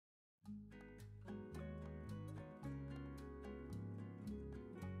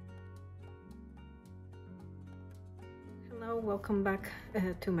Hello, welcome back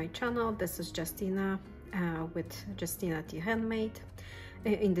to my channel. This is Justina with JustynaTHandMade.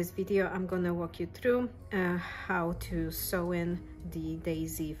 In this video I'm gonna walk you through how to sew in the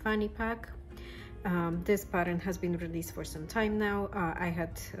daisy fanny pack. This pattern has been released for some time now. I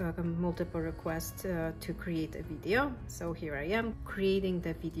had multiple requests to create a video, so here I am creating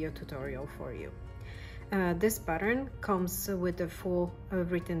the video tutorial for you. This pattern comes with the full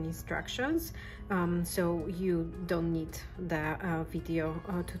written instructions, so you don't need the video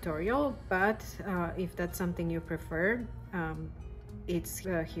tutorial, but if that's something you prefer, it's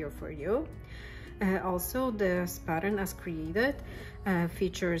here for you. Also, this pattern as created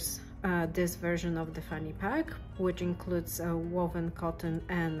features this version of the fanny pack, which includes woven cotton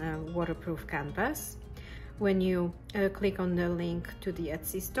and waterproof canvas. When you click on the link to the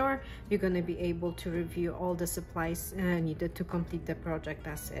Etsy store, you're going to be able to review all the supplies needed to complete the project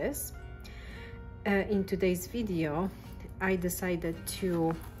as is. In today's video, I decided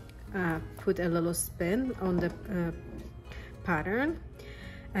to put a little spin on the pattern.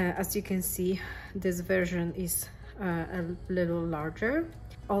 As you can see, this version is a little larger.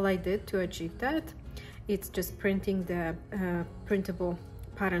 All I did to achieve that, it's just printing the printable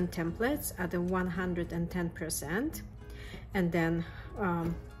pattern templates at a 110%, and then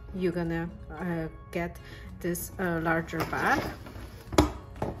you're gonna get this larger bag.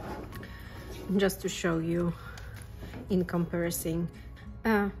 Just to show you in comparison,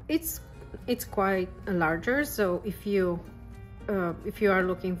 it's quite larger. So if you are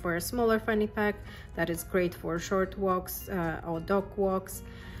looking for a smaller fanny pack that is great for short walks or dog walks,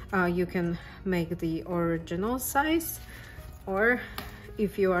 you can make the original size. Or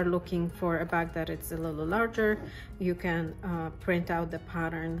if you are looking for a bag that is a little larger, you can print out the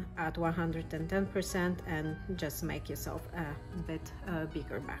pattern at 110% and just make yourself a bit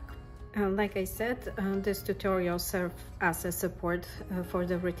bigger bag. Like I said, this tutorial serves as a support for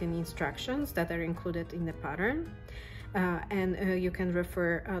the written instructions that are included in the pattern. And you can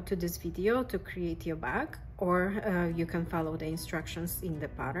refer to this video to create your bag, or you can follow the instructions in the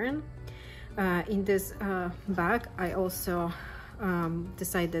pattern. In this bag, I also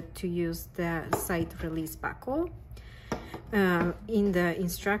decided to use the side release buckle. In the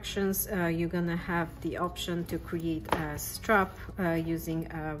instructions, you're gonna have the option to create a strap using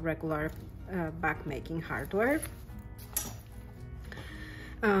regular bag making hardware.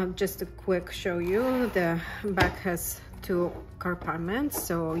 Just a quick show you, the bag has two compartments.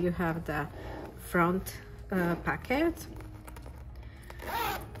 So you have the front pocket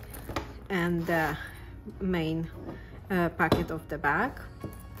and the main pocket of the bag.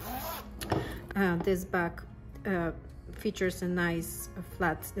 This bag features a nice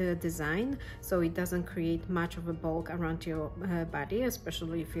flat design, so it doesn't create much of a bulk around your body,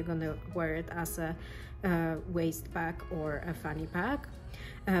 especially if you're gonna wear it as a waist bag or a fanny pack.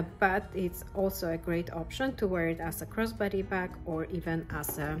 But it's also a great option to wear it as a crossbody bag or even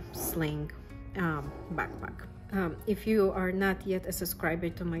as a sling backpack. If you are not yet a subscriber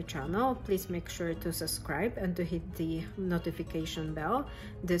to my channel, please make sure to subscribe and to hit the notification bell.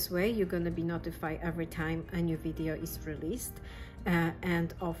 This way you're going to be notified every time a new video is released.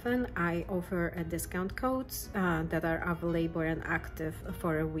 And often I offer discount codes that are available and active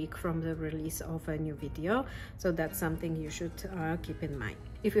for a week from the release of a new video, so that's something you should keep in mind.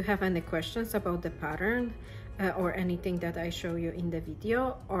 If you have any questions about the pattern or anything that I show you in the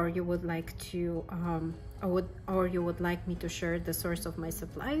video, or you would like to or you would like me to share the source of my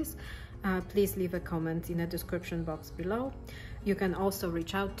supplies, please leave a comment in the description box below. You can also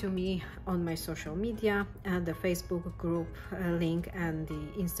reach out to me on my social media, and the Facebook group link and the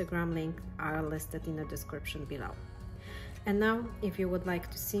Instagram link are listed in the description below. And now, if you would like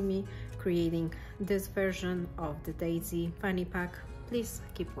to see me creating this version of the daisy fanny pack, please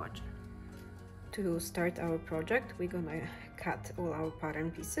keep watching. To start our project, we're gonna cut all our pattern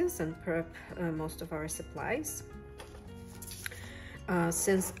pieces and prep most of our supplies.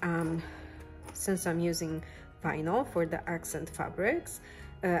 Since I'm using vinyl for the accent fabrics,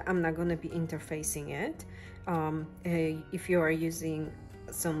 I'm not gonna be interfacing it. If you are using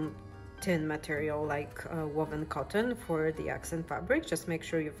some thin material like woven cotton for the accent fabric, just make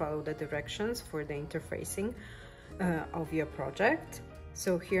sure you follow the directions for the interfacing of your project.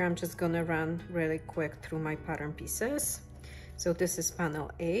 So here I'm just gonna run really quick through my pattern pieces. So this is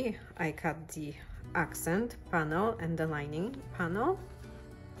panel A. I cut the accent panel and the lining panel.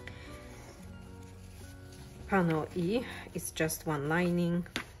 Panel E is just one lining.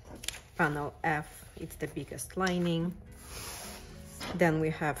 Panel F, it's the biggest lining. Then we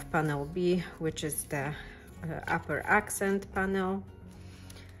have panel B, which is the upper accent panel.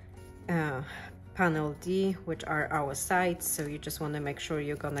 panel D, which are our sides. So you just want to make sure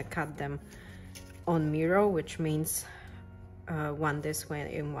you're gonna cut them on mirror, which means one this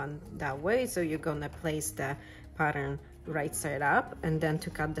way and one that way. So you're gonna place the pattern right side up, and then to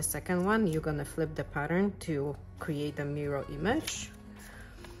cut the second one, you're gonna flip the pattern to create a mirror image.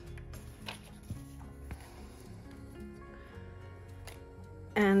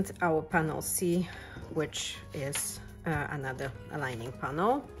 And our panel C, which is another aligning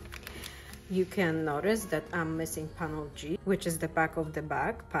panel. You can notice that I'm missing panel G, which is the back of the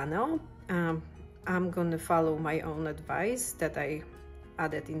back panel. I'm gonna follow my own advice that I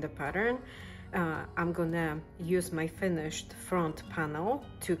added in the pattern. I'm gonna use my finished front panel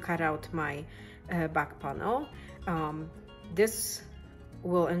to cut out my back panel. This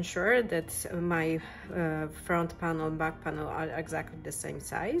will ensure that my front panel and back panel are exactly the same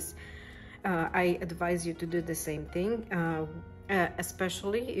size. I advise you to do the same thing,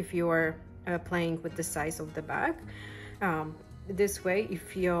 especially if you are playing with the size of the back. This way,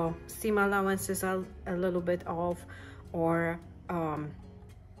 if your seam allowances are a little bit off, or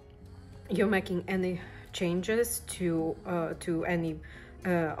you're making any changes to any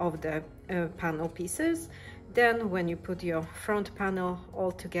of the panel pieces, then when you put your front panel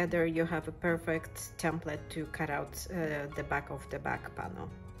all together, you have a perfect template to cut out the back of the back panel.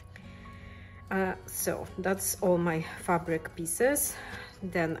 So that's all my fabric pieces.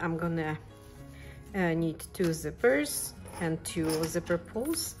 Then I'm gonna need 2 zippers and 2 zipper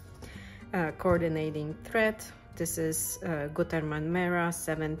pulls, coordinating thread. This is Gutermann Mera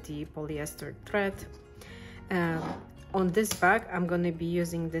 70 polyester thread. On this bag, I'm going to be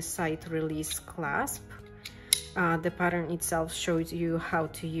using the side release clasp. The pattern itself shows you how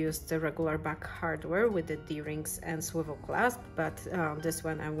to use the regular back hardware with the D-rings and swivel clasp, but this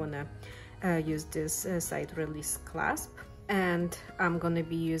one I want to use this side release clasp. And I'm going to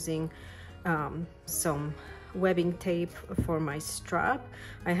be using some webbing tape for my strap.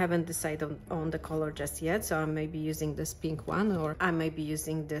 I haven't decided on the color just yet, so I may be using this pink one, or I may be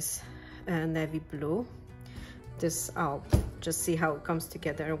using this navy blue. This I'll just see how it comes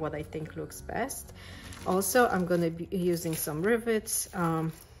together, what I think looks best. Also, I'm going to be using some rivets.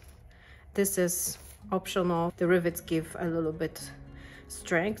 This is optional. The rivets give a little bit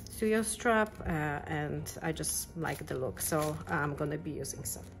strength to your strap, and I just like the look, so I'm going to be using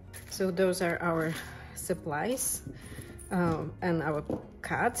some. So those are our supplies and our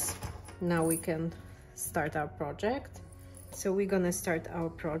cuts. Now we can start our project. So we're gonna start our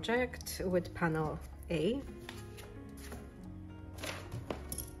project with panel A.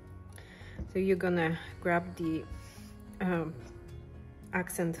 So you're gonna grab the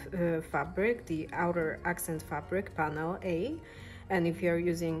accent fabric, the outer accent fabric, panel A, and if you're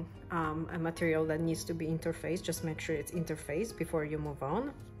using a material that needs to be interfaced, just make sure it's interfaced before you move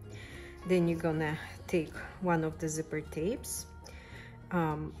on. Then you're gonna take one of the zipper tapes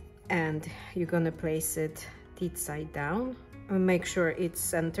and you're gonna place it teeth side down. Make sure it's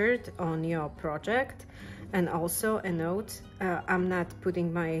centered on your project. And also a note, I'm not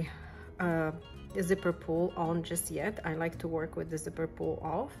putting my zipper pull on just yet. I like to work with the zipper pull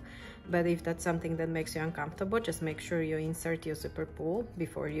off, but if that's something that makes you uncomfortable, just make sure you insert your zipper pull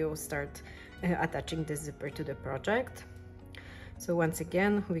before you start attaching the zipper to the project. So once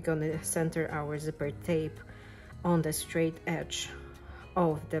again, we're gonna center our zipper tape on the straight edge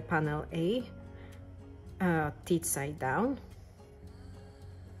of the panel A, teeth side down.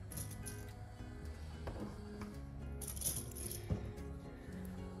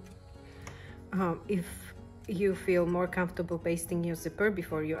 If you feel more comfortable basting your zipper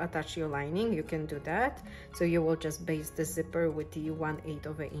before you attach your lining, you can do that. So you will just baste the zipper with the 1/8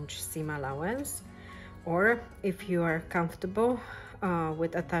 of an inch seam allowance. Or if you are comfortable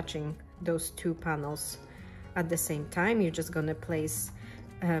with attaching those 2 panels at the same time, you're just gonna place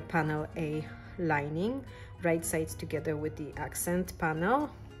panel A lining right sides together with the accent panel,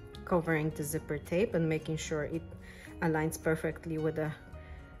 covering the zipper tape and making sure it aligns perfectly with the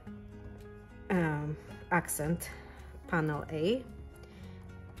accent panel A.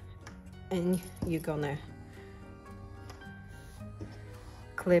 And you're gonna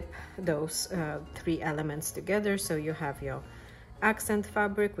clip those 3 elements together. So you have your accent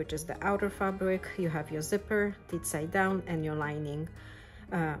fabric, which is the outer fabric, you have your zipper teeth side down, and your lining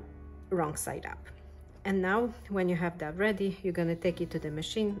wrong side up. And now when you have that ready, you're gonna take it to the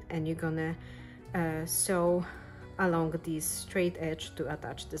machine and you're gonna sew along this straight edge to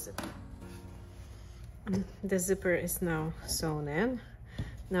attach the zipper. The zipper is now sewn in.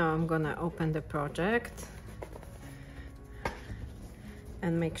 Now I'm gonna open the project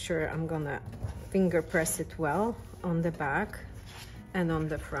and make sure I'm gonna finger press it well on the back and on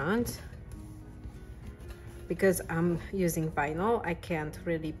the front. because I'm using vinyl, I can't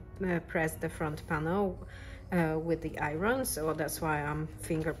really press the front panel with the iron, so that's why I'm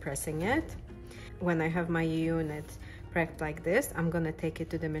finger pressing it. When I have my unit prepped like this, I'm gonna take it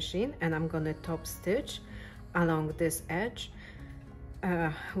to the machine and I'm gonna top stitch along this edge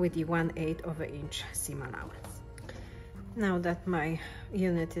with the 1/8 of an inch seam allowance. Now that my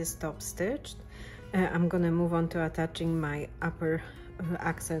unit is top stitched, I'm gonna move on to attaching my upper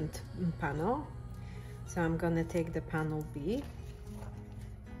accent panel. So I'm gonna take the panel B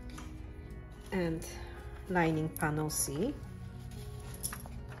and lining panel C,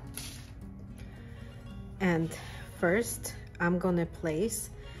 and first I'm gonna place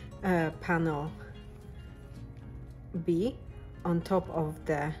panel B on top of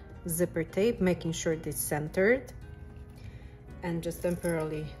the zipper tape, making sure it's centered, and just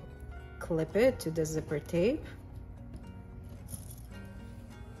temporarily clip it to the zipper tape.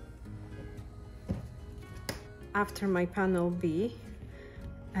 After my panel B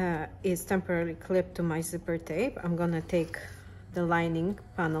is temporarily clipped to my zipper tape, I'm gonna take the lining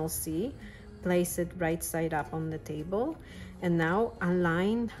panel C, place it right side up on the table, and now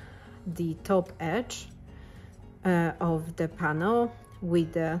align the top edge of the panel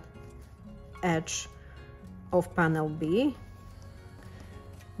with the edge of panel B.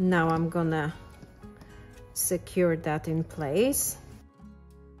 Now I'm gonna secure that in place.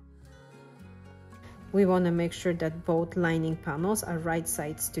 We want to make sure that both lining panels are right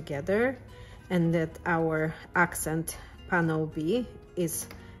sides together and that our accent panel B is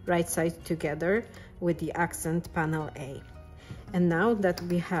right side together with the accent panel A. And now that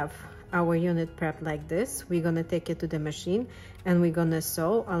we have our unit prepped like this, we're gonna take it to the machine and we're gonna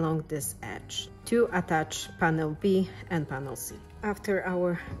sew along this edge to attach panel B and panel C. After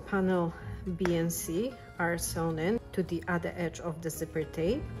our panel B and C are sewn in to the other edge of the zipper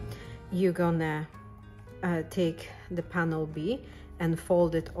tape, you're gonna take the panel B and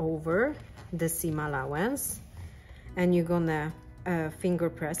fold it over the seam allowance, and you're gonna finger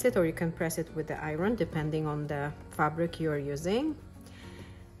press it, or you can press it with the iron depending on the fabric you're using.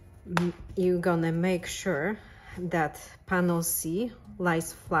 You're gonna make sure that panel C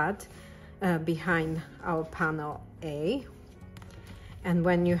lies flat behind our panel A, and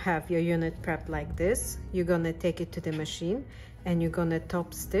when you have your unit prepped like this, you're gonna take it to the machine and you're gonna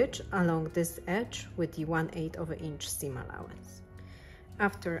top stitch along this edge with the 1/8 of an inch seam allowance.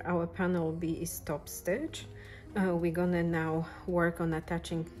 After our panel B is top stitched, we're gonna now work on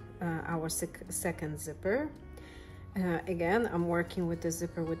attaching our second zipper. Again, I'm working with the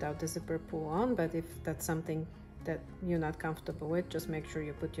zipper without the zipper pull on, but if that's something that you're not comfortable with, just make sure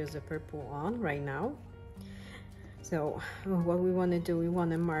you put your zipper pull on right now. So what we want to do, we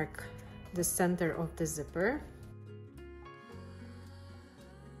want to mark the center of the zipper.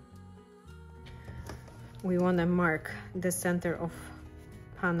 We want to mark the center of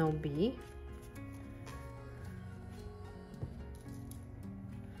panel B,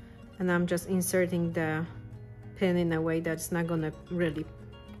 and I'm just inserting the pin in a way that's not going to really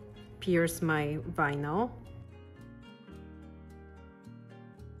pierce my vinyl.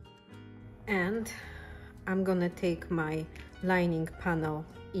 And I'm gonna take my lining panel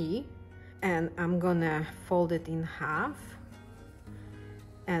E and I'm gonna fold it in half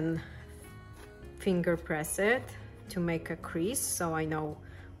and finger press it to make a crease so I know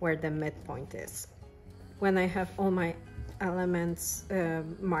where the midpoint is. When I have all my elements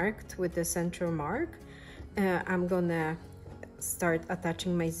marked with the center mark, I'm gonna start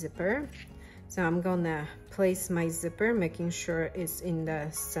attaching my zipper. So I'm gonna place my zipper, making sure it's in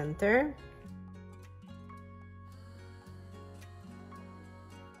the center.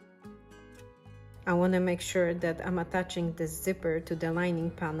 I want to make sure that I'm attaching the zipper to the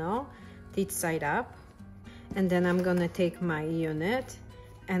lining panel, teeth side up, and then I'm gonna take my unit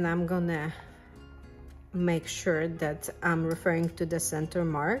and I'm gonna make sure that I'm referring to the center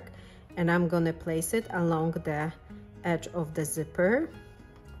mark, and I'm gonna place it along the edge of the zipper.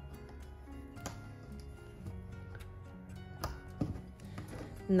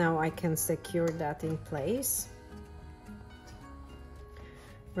 Now I can secure that in place,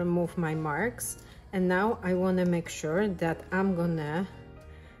 remove my marks, and now I want to make sure that I'm gonna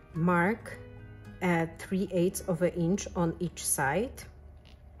mark at 3/8 of an inch on each side.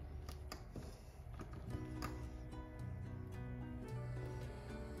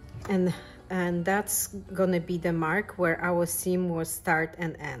 And that's gonna be the mark where our seam will start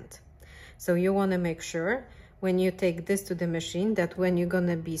and end. So you want to make sure when you take this to the machine that when you're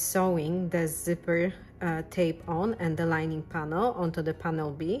gonna be sewing the zipper tape on and the lining panel onto the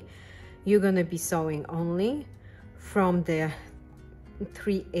panel B, you're gonna be sewing only from the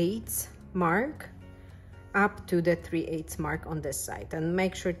 3/8 mark up to the 3/8 mark on this side, and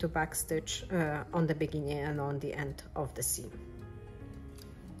make sure to backstitch on the beginning and on the end of the seam.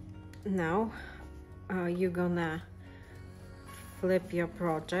 Now you're gonna flip your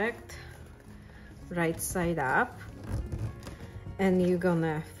project right side up, and you're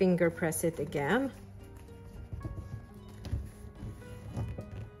gonna finger press it again,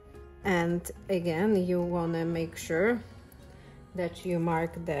 and again you wanna make sure that you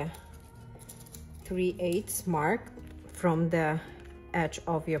mark the 3/8 mark from the edge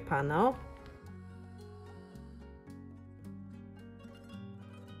of your panel.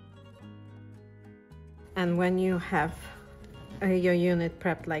 And when you have your unit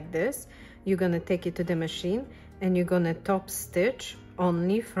prepped like this, you're gonna take it to the machine and you're gonna top stitch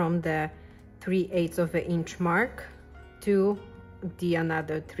only from the 3/8 of an inch mark to the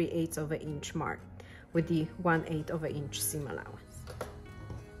another 3/8 of an inch mark with the 1/8 of an inch seam allowance.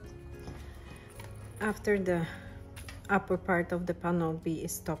 After the upper part of the panel B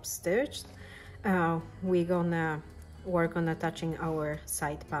is top stitched, we're gonna work on attaching our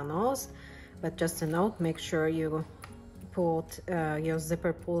side panels. But just a note, make sure you put your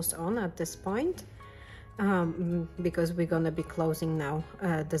zipper pulls on at this point, because we're gonna be closing now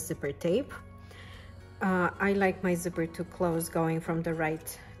the zipper tape. I like my zipper to close going from the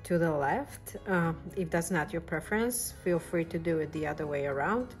right to the left. If that's not your preference, feel free to do it the other way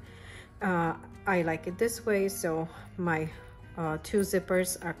around. I like it this way, so my two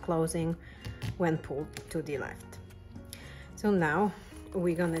zippers are closing when pulled to the left. So now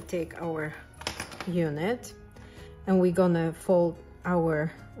we're gonna take our unit and we're gonna fold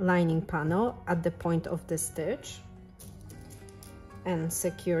our lining panel at the point of the stitch and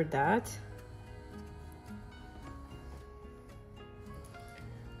secure that.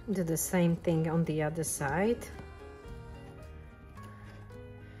 Do the same thing on the other side.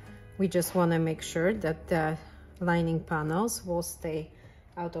 We just want to make sure that the lining panels will stay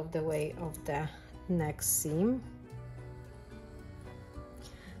out of the way of the next seam.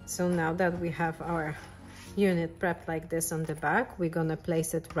 So now that we have our unit prepped like this on the back, we're gonna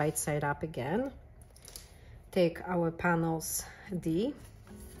place it right side up again. Take our panels D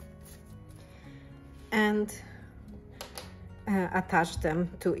and attach them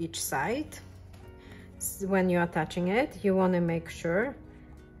to each side. When you're attaching it, you want to make sure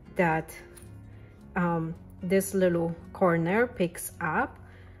that this little corner picks up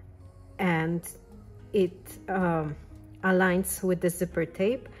and it aligns with the zipper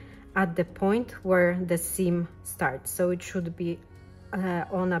tape at the point where the seam starts. So it should be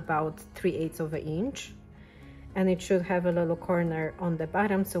on about 3/8 of an inch, and it should have a little corner on the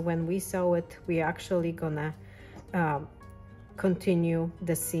bottom, so when we sew it, we're actually gonna continue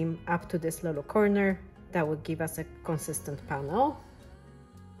the seam up to this little corner. That would give us a consistent panel.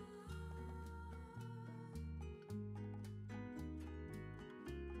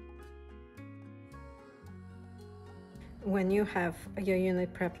 When you have your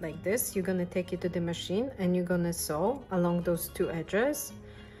unit prepped like this, you're gonna take it to the machine and you're gonna sew along those two edges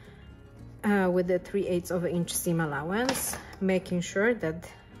with the 3/8 of an inch seam allowance, making sure that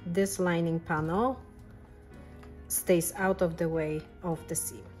this lining panel stays out of the way of the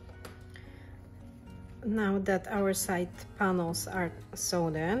seam. Now that our side panels are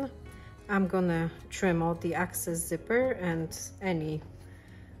sewed in, I'm gonna trim out the excess zipper and any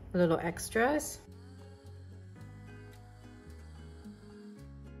little extras.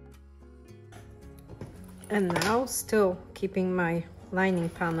 And now, still keeping my lining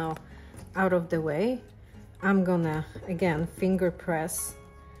panel out of the way, I'm gonna again finger press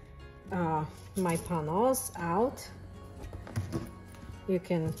my panels out. You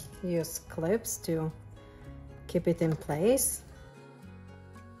can use clips to keep it in place.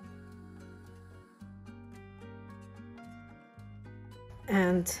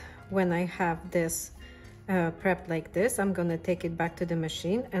 And when I have this prepped like this, I'm gonna take it back to the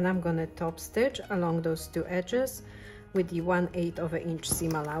machine and I'm gonna top stitch along those two edges with the 1/8 of an inch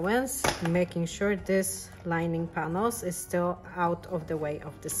seam allowance, making sure this lining panels is still out of the way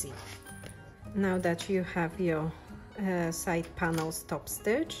of the seam. Now that you have your side panels top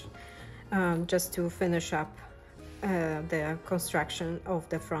stitch, just to finish up the construction of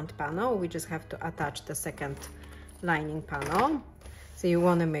the front panel, we just have to attach the second lining panel. So you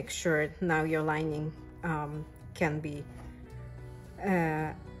want to make sure now your lining can be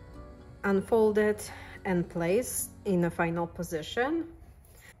unfolded and placed in a final position.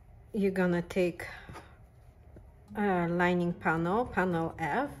 You're gonna take a lining panel, panel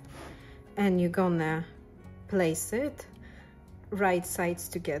F, and you're gonna place it right sides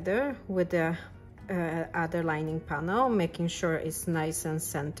together with the other lining panel, making sure it's nice and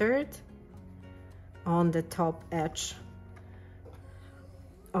centered. on the top edge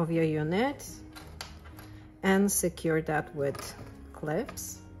of your unit and secure that with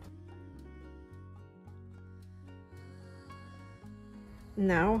clips.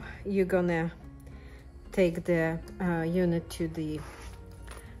 Now you're gonna take the unit to the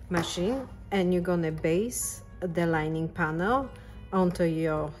machine and you're gonna base the lining panel onto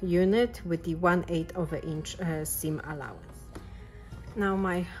your unit with the 1/8 of an inch seam allowance. Now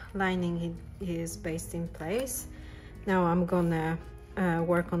my lining is based in place. Now I'm gonna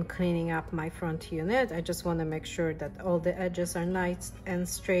work on cleaning up my front unit. I just want to make sure that all the edges are nice and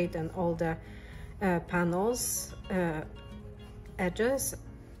straight and all the panels edges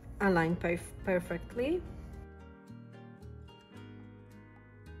align perfectly.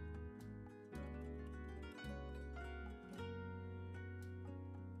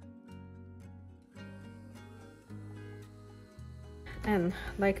 And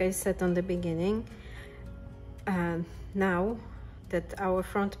like I said on the beginning, now that our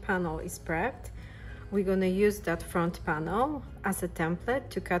front panel is prepped, we're gonna use that front panel as a template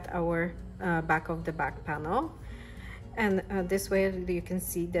to cut our back of the back panel. And this way you can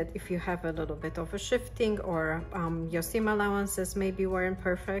see that if you have a little bit of a shifting or your seam allowances maybe weren't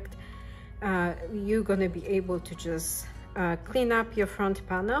perfect, you're gonna be able to just clean up your front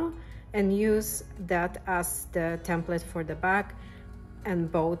panel and use that as the template for the back,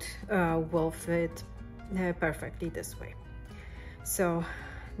 and both will fit perfectly this way. So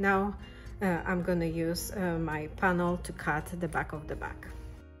now I'm gonna use my panel to cut the back of the back.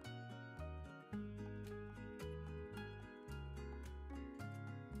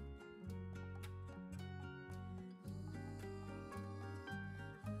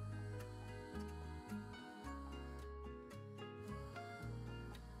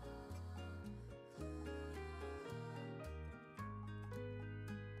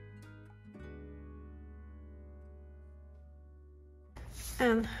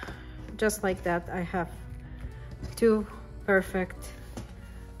 And just like that, I have two perfect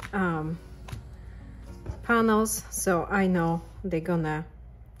panels, so I know they're gonna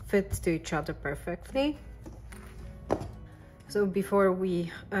fit to each other perfectly. So before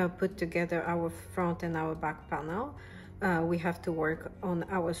we put together our front and our back panel, we have to work on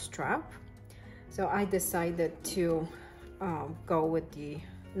our strap. So I decided to go with the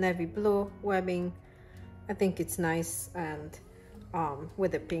navy blue webbing. I think it's nice, and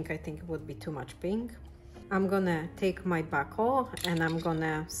with the pink, I think it would be too much pink. I'm gonna take my buckle and I'm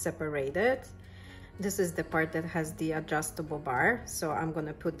gonna separate it. This is the part that has the adjustable bar, so I'm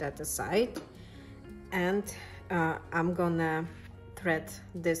gonna put that aside. And I'm gonna thread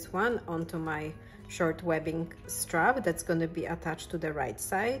this one onto my short webbing strap that's gonna be attached to the right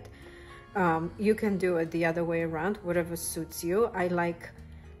side. You can do it the other way around, whatever suits you.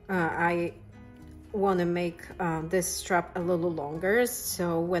 I want to make this strap a little longer,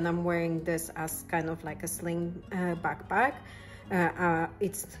 so when I'm wearing this as kind of like a sling backpack,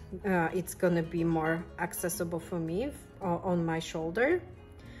 it's gonna be more accessible for me on my shoulder.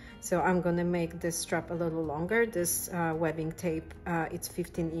 So I'm gonna make this strap a little longer. This webbing tape, it's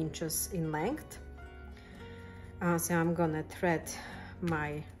 15 inches in length. So I'm gonna thread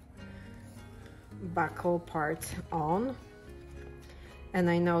my buckle part on, and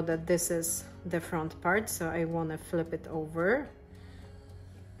I know that this is the front part, so I want to flip it over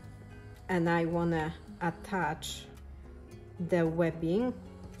and I want to attach the webbing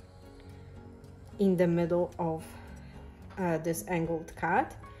in the middle of this angled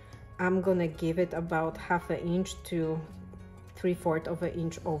cut. I'm gonna give it about 1/2 inch to 3/4 of an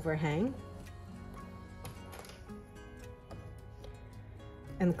inch overhang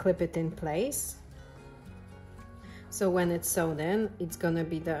and clip it in place. So when it's sewed in, it's gonna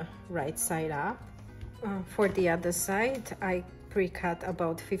be the right side up. For the other side, I pre-cut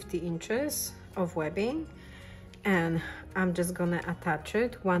about 50 inches of webbing, and I'm just gonna attach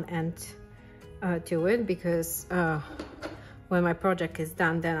it one end to it, because when my project is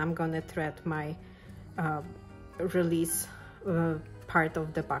done, then I'm gonna thread my release part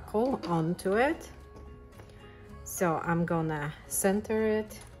of the buckle onto it. So I'm gonna center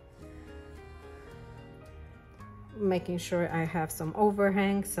it, making sure I have some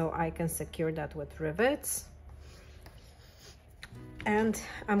overhang so I can secure that with rivets. And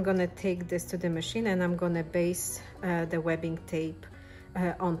I'm gonna take this to the machine and I'm gonna base the webbing tape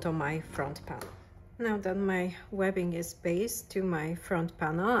onto my front panel. Now that my webbing is based to my front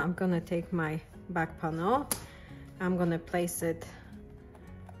panel, I'm gonna take my back panel, I'm gonna place it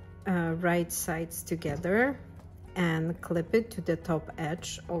right sides together and clip it to the top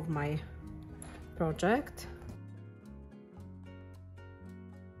edge of my project.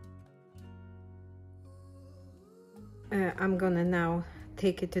 I'm gonna now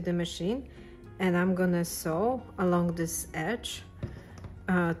take it to the machine and I'm gonna sew along this edge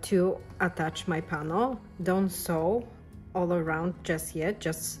to attach my panel. Don't sew all around just yet,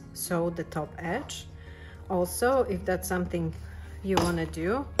 just sew the top edge. Also, if that's something you want to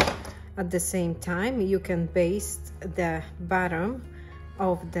do, at the same time you can baste the bottom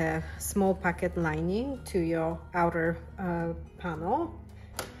of the small pocket lining to your outer panel.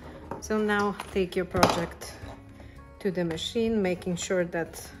 So now take your project to the machine, making sure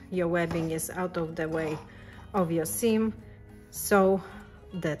that your webbing is out of the way of your seam. Sew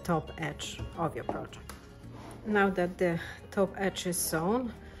the top edge of your project. Now that the top edge is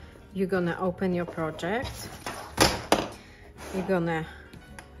sewn, you're gonna open your project. You're gonna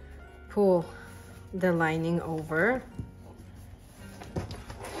pull the lining over.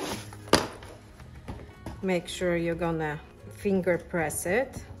 Make sure you're gonna finger press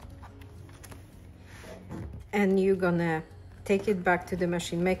it. And you're gonna take it back to the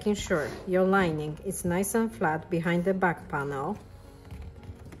machine, making sure your lining is nice and flat behind the back panel.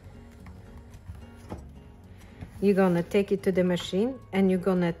 You're gonna take it to the machine and you're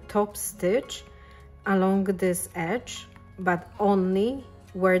gonna top stitch along this edge, but only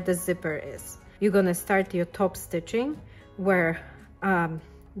where the zipper is. You're gonna start your top stitching where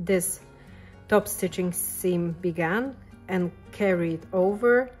this top stitching seam began and carry it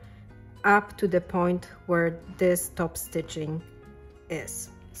over up to the point where this top stitching is.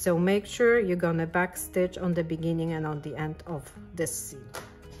 So make sure you're gonna back stitch on the beginning and on the end of this seam.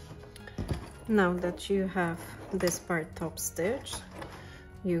 Now that you have this part top stitched,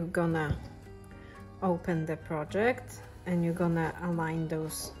 you're gonna open the project and you're gonna align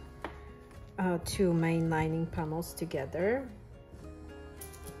those two main lining panels together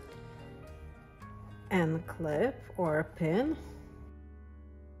and clip or pin.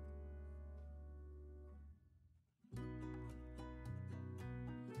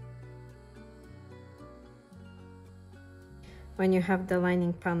 When you have the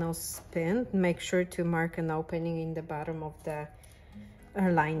lining panels pinned, make sure to mark an opening in the bottom of the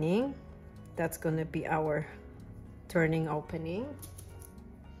lining. That's going to be our turning opening.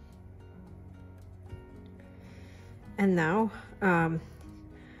 And now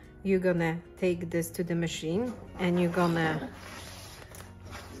you're gonna take this to the machine and you're gonna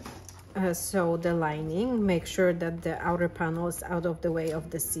sew the lining. Make sure that the outer panel is out of the way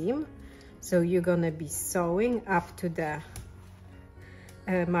of the seam. So you're gonna be sewing up to the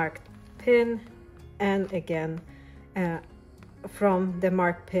marked pin, and again from the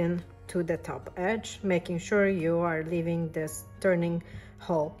marked pin to the top edge, making sure you are leaving this turning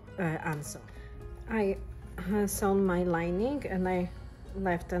hole unsewn. I sewn my lining and I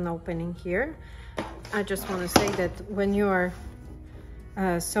left an opening here. I just want to say that when you are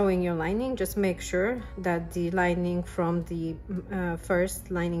sewing your lining, just make sure that the lining from the first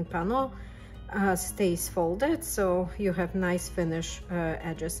lining panel stays folded, so you have nice finish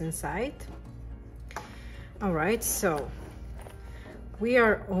edges inside. All right, so we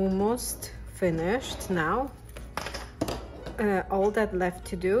are almost finished now. All that left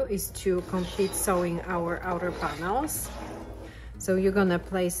to do is to complete sewing our outer panels. So you're gonna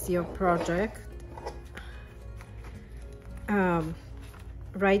place your project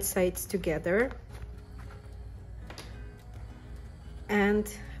right sides together and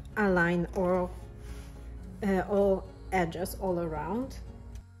align all edges all around.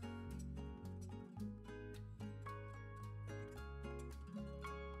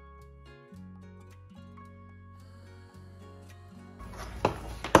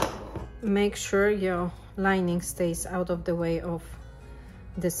 Make sure your lining stays out of the way of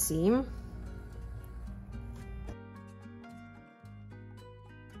the seam.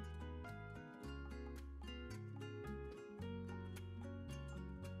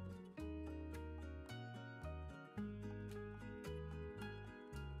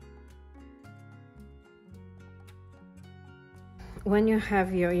 When you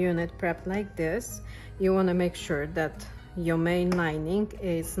have your unit prepped like this, you want to make sure that your main lining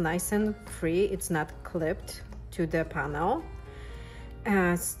is nice and free, it's not clipped to the panel.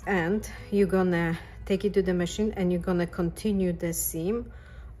 And you're gonna take it to the machine and you're gonna continue the seam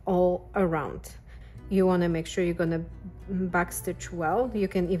all around. You want to make sure you're gonna backstitch well. You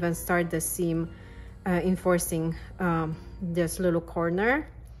can even start the seam enforcing this little corner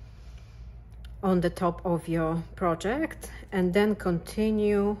on the top of your project, and then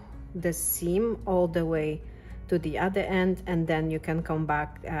continue the seam all the way to the other end, and then you can come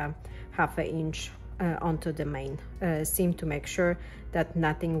back half an inch onto the main seam to make sure that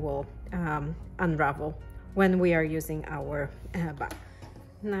nothing will unravel when we are using our bag.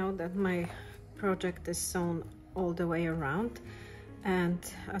 Now that my project is sewn all the way around. And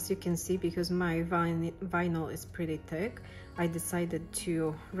as you can see, because my vinyl is pretty thick, I decided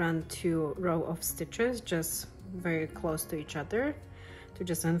to run 2 rows of stitches just very close to each other to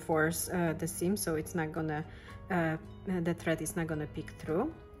just enforce the seam, so it's not gonna the thread is not gonna peek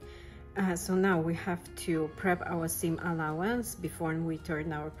through. So now we have to prep our seam allowance before we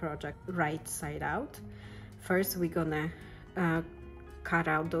turn our project right side out. First we're gonna cut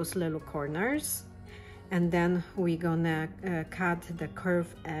out those little corners, and then we're gonna cut the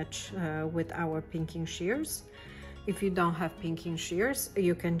curved edge with our pinking shears. If you don't have pinking shears,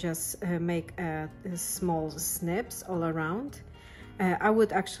 you can just make small snips all around. I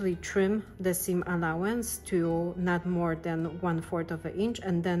would actually trim the seam allowance to not more than 1/4 of an inch,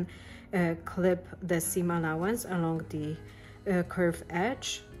 and then clip the seam allowance along the curved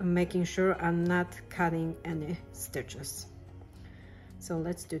edge, making sure I'm not cutting any stitches. So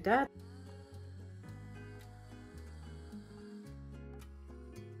let's do that.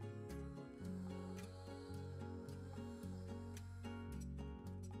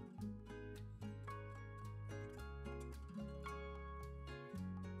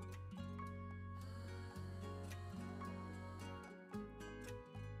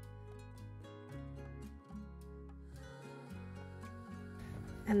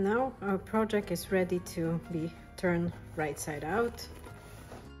 And now our project is ready to be turned right side out.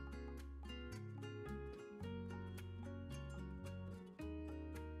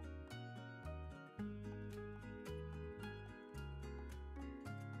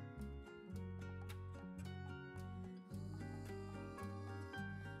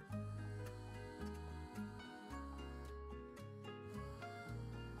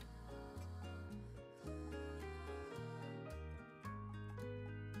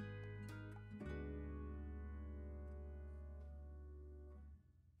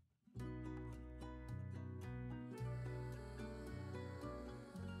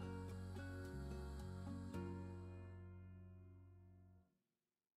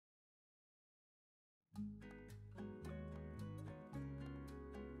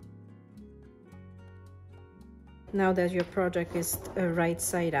 Now that your project is right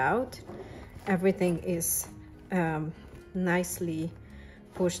side out, everything is nicely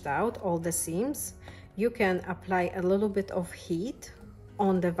pushed out, all the seams. You can apply a little bit of heat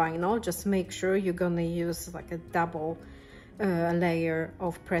on the vinyl. Just make sure you're gonna use like a double layer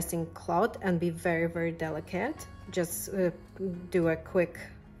of pressing cloth and be very, very delicate. Just do a quick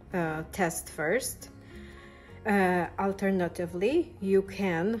test first. Alternatively, you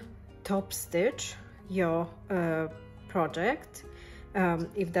can top stitch your project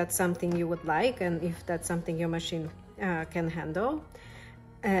if that's something you would like, and if that's something your machine can handle.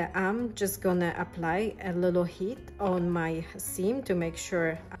 I'm just gonna apply a little heat on my seam to make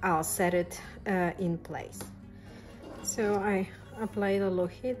sure I'll set it in place. So I applied a little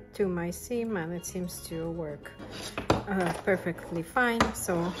heat to my seam and it seems to work perfectly fine.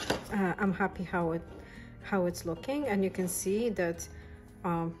 So I'm happy how it's looking, and you can see that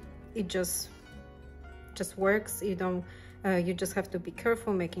it just works. You just have to be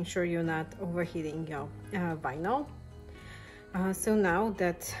careful, making sure you're not overheating your vinyl. So now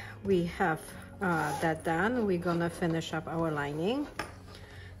that we have that done, we're gonna finish up our lining.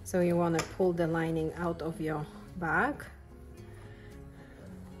 So you want to pull the lining out of your bag,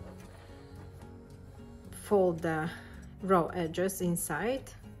 fold the raw edges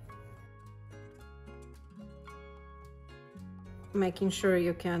inside, making sure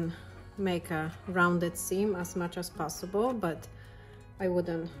you can make a rounded seam as much as possible, but I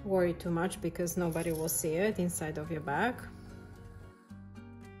wouldn't worry too much because nobody will see it inside of your bag.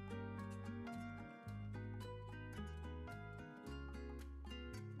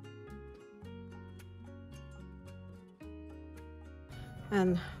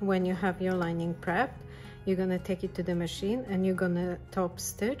 And when you have your lining prepped, you're gonna take it to the machine and you're gonna top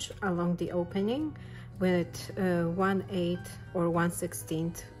stitch along the opening with 1/8 or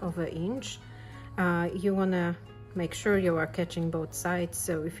 1/16 of an inch. You wanna make sure you are catching both sides,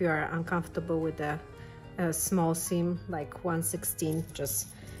 so if you are uncomfortable with a small seam like 1/16, just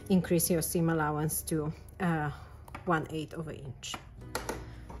increase your seam allowance to 1/8 of an inch.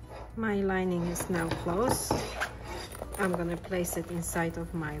 My lining is now closed. I'm gonna place it inside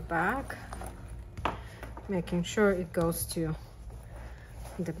of my bag, making sure it goes to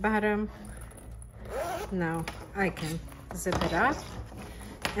the bottom. Now I can zip it up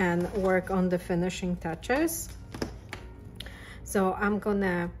and work on the finishing touches. So I'm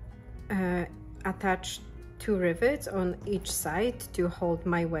gonna attach 2 rivets on each side to hold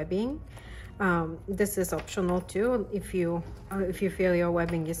my webbing. This is optional too. If you feel your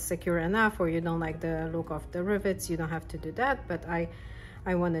webbing is secure enough, or you don't like the look of the rivets, you don't have to do that, but I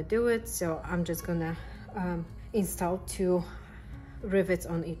want to do it, so I'm just gonna install 2 rivets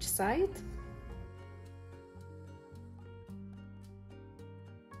on each side.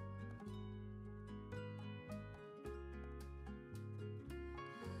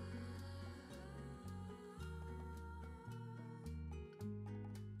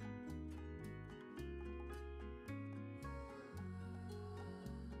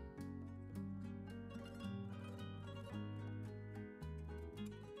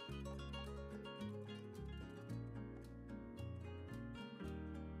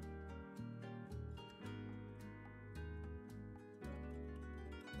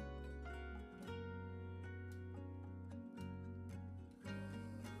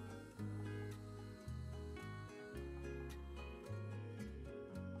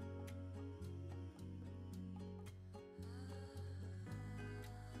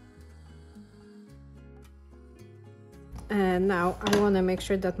 And now I want to make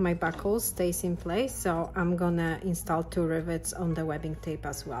sure that my buckle stays in place, so I'm gonna install 2 rivets on the webbing tape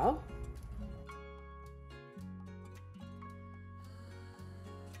as well.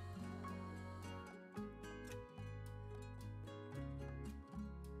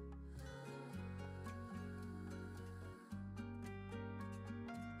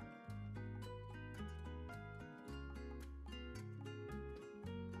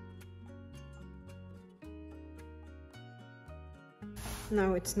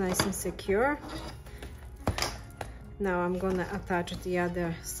 Now it's nice and secure. Now I'm gonna attach the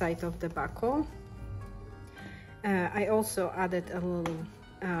other side of the buckle. I also added a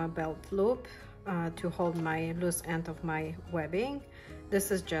little belt loop to hold my loose end of my webbing.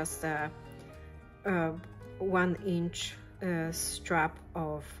 This is just a 1-inch strap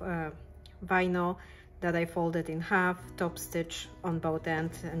of vinyl that I folded in half, top stitch on both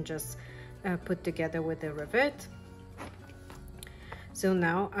ends, and just put together with the rivet. So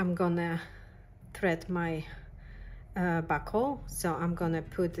now I'm gonna thread my buckle. So I'm gonna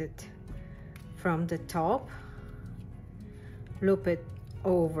put it from the top, loop it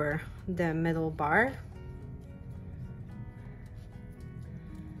over the middle bar,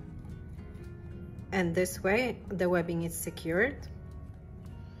 and this way the webbing is secured.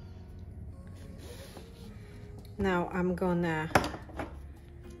 Now I'm gonna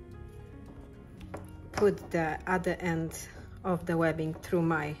put the other end of the webbing through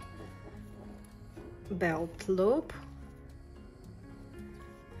my belt loop.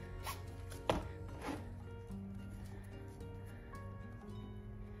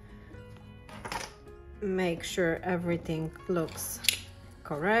 Make sure everything looks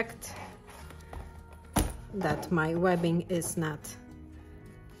correct, that my webbing is not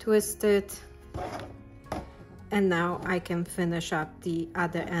twisted. And now I can finish up the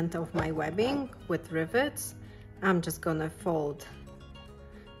other end of my webbing with rivets. I'm just gonna fold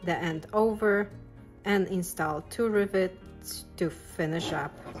the end over and install 2 rivets to finish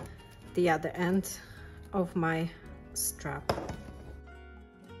up the other end of my strap.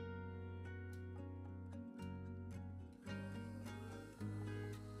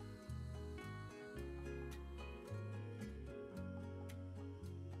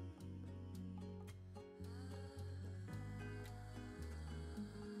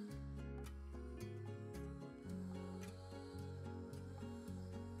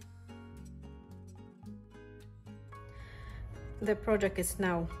 The project is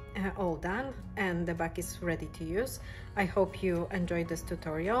now all done and the back is ready to use. I hope you enjoyed this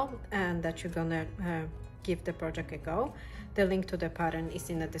tutorial and that you're gonna give the project a go. The link to the pattern is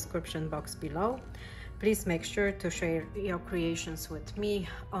in the description box below. Please make sure to share your creations with me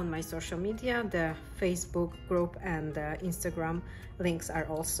on my social media. The Facebook group and the Instagram links are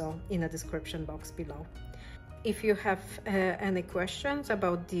also in the description box below. If you have any questions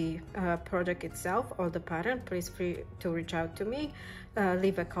about the project itself or the pattern, please feel free to reach out to me.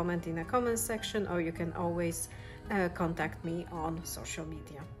 Leave a comment in the comment section, or you can always contact me on social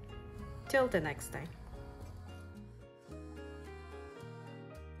media. Till the next time.